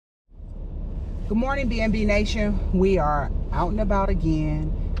Good morning, BNB Nation. We are out and about again,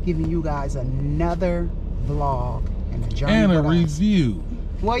 giving you guys another vlog and a journey and a with us. review.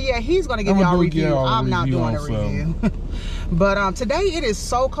 Well, yeah, he's gonna give y'all a review. I'm not doing a review. But today it is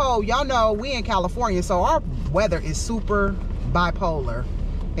so cold. Y'all know we in California, so our weather is super bipolar.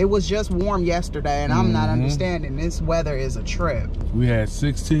 It was just warm yesterday, and I'm not understanding. This weather is a trip. We had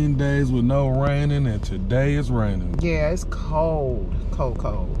 16 days with no raining, and today it's raining. Yeah, it's cold,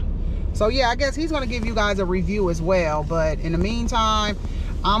 cold. So yeah, I guess he's gonna give you guys a review as well. But in the meantime,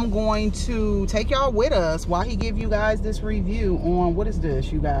 I'm going to take y'all with us while he give you guys this review on, what is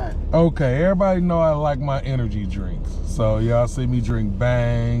this you got? Okay, everybody know I like my energy drinks. So y'all see me drink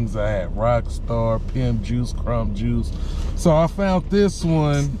Bangs. I had Rockstar, Pimp Juice, Crump Juice. So I found this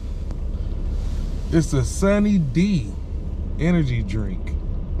one. It's a Sunny D energy drink.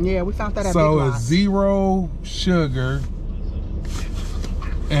 Yeah, we found that at Big So Lots. it's 0 sugar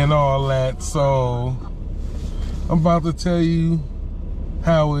and all that. So I'm about to tell you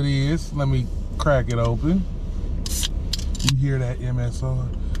how it is. Let me crack it open. You hear that MSR?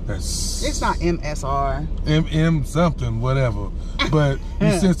 It's not MSR. MM something, whatever. But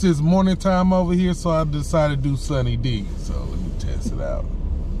since it's morning time over here, so I decided to do Sunny D. So let me test it out.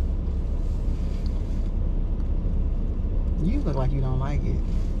 You look like you don't like it.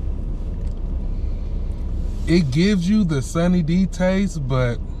 It gives you the Sunny D taste,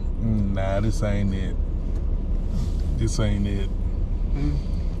 but nah, this ain't it. This ain't it.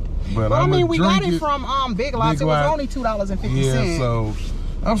 But well, I I'm mean, we got drink it from Big Lots. It was only $2.50. Yeah, so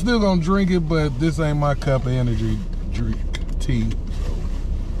I'm still gonna drink it, but this ain't my cup of energy drink tea.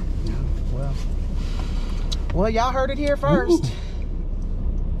 Well, y'all heard it here first.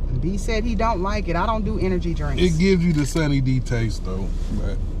 Ooh. B said he don't like it. I don't do energy drinks. It gives you the Sunny D taste though,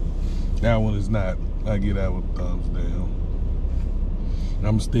 but that one is not. I get that with thumbs down. I'm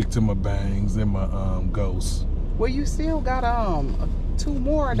gonna stick to my Bangs and my Ghosts. Well, you still got 2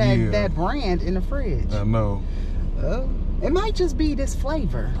 more of that brand in the fridge. I know. It might just be this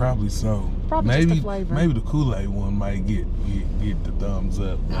flavor. Probably so. Probably maybe, just the flavor. Maybe the Kool-Aid one might get the thumbs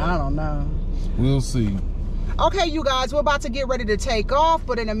up. I don't know. We'll see. Okay, you guys, we're about to get ready to take off,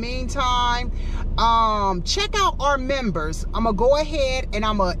 but in the meantime, check out our members. I'm gonna go ahead and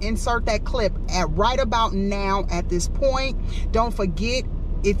I'm gonna insert that clip at right about now at this point. Don't forget,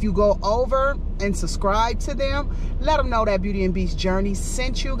 if you go over and subscribe to them, let them know that Beauty and Beast Journey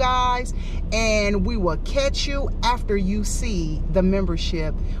sent you guys, and we will catch you after you see the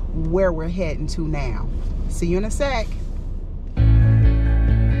membership where we're heading to now. See you in a sec.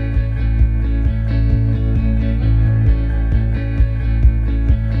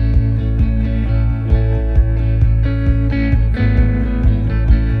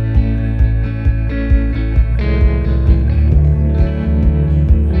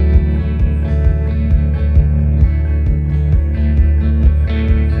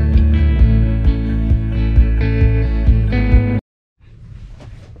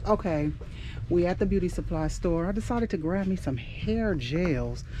 Okay, we at the beauty supply store. I decided to grab me some hair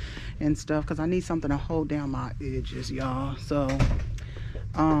gels and stuff because I need something to hold down my edges, y'all. So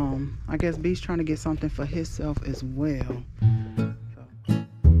I guess B's trying to get something for himself as well.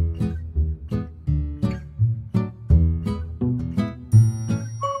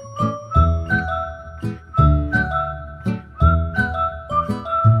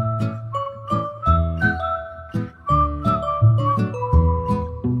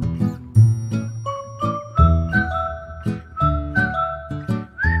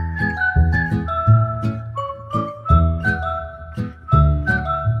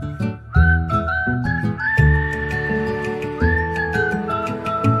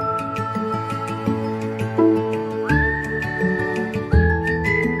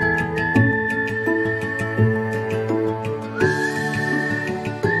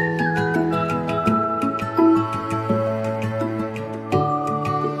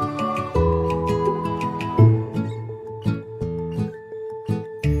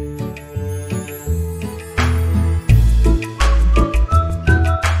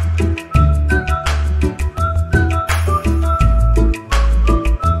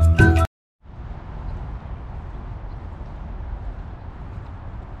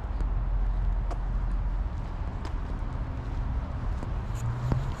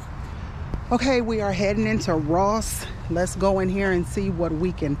 Okay, we are heading into Ross. Let's go in here and see what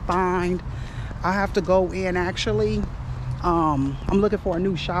we can find. I have to go in actually. I'm looking for a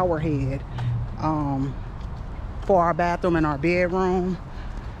new shower head for our bathroom and our bedroom.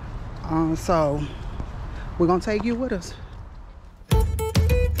 So we're gonna take you with us.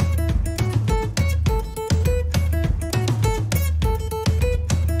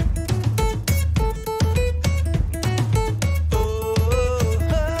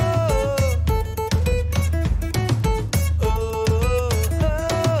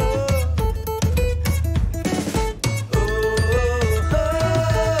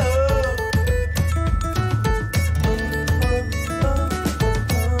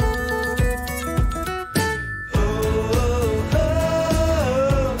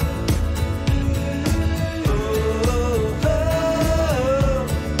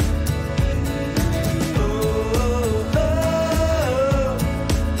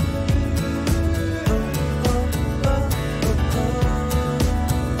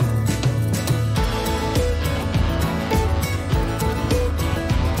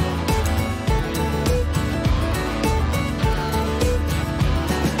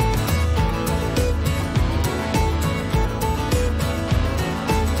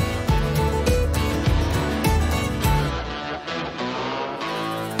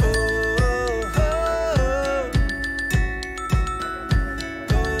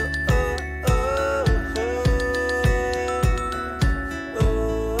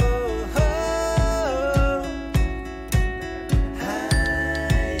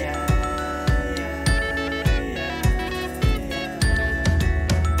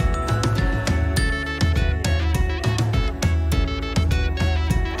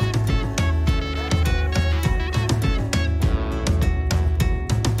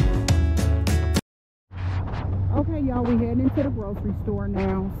 right, y'all, we heading into the grocery store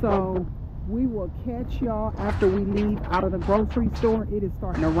now. So we will catch y'all after we leave out of the grocery store. It is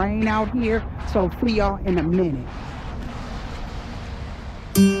starting to rain out here, so see y'all in a minute.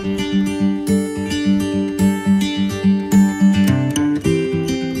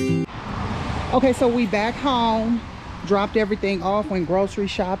 Okay, so we back home, dropped everything off, went grocery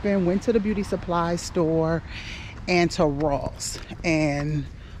shopping, went to the beauty supply store and to Ross. And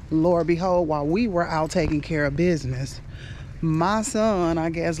Lord behold, while we were out taking care of business, my son, I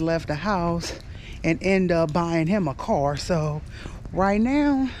guess, left the house and ended up buying him a car. So right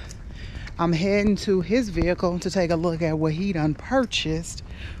now, I'm heading to his vehicle to take a look at what he done purchased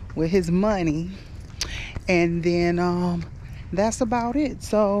with his money. And then that's about it.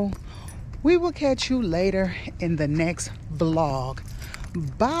 So we will catch you later in the next vlog.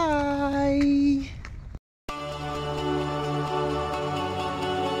 Bye.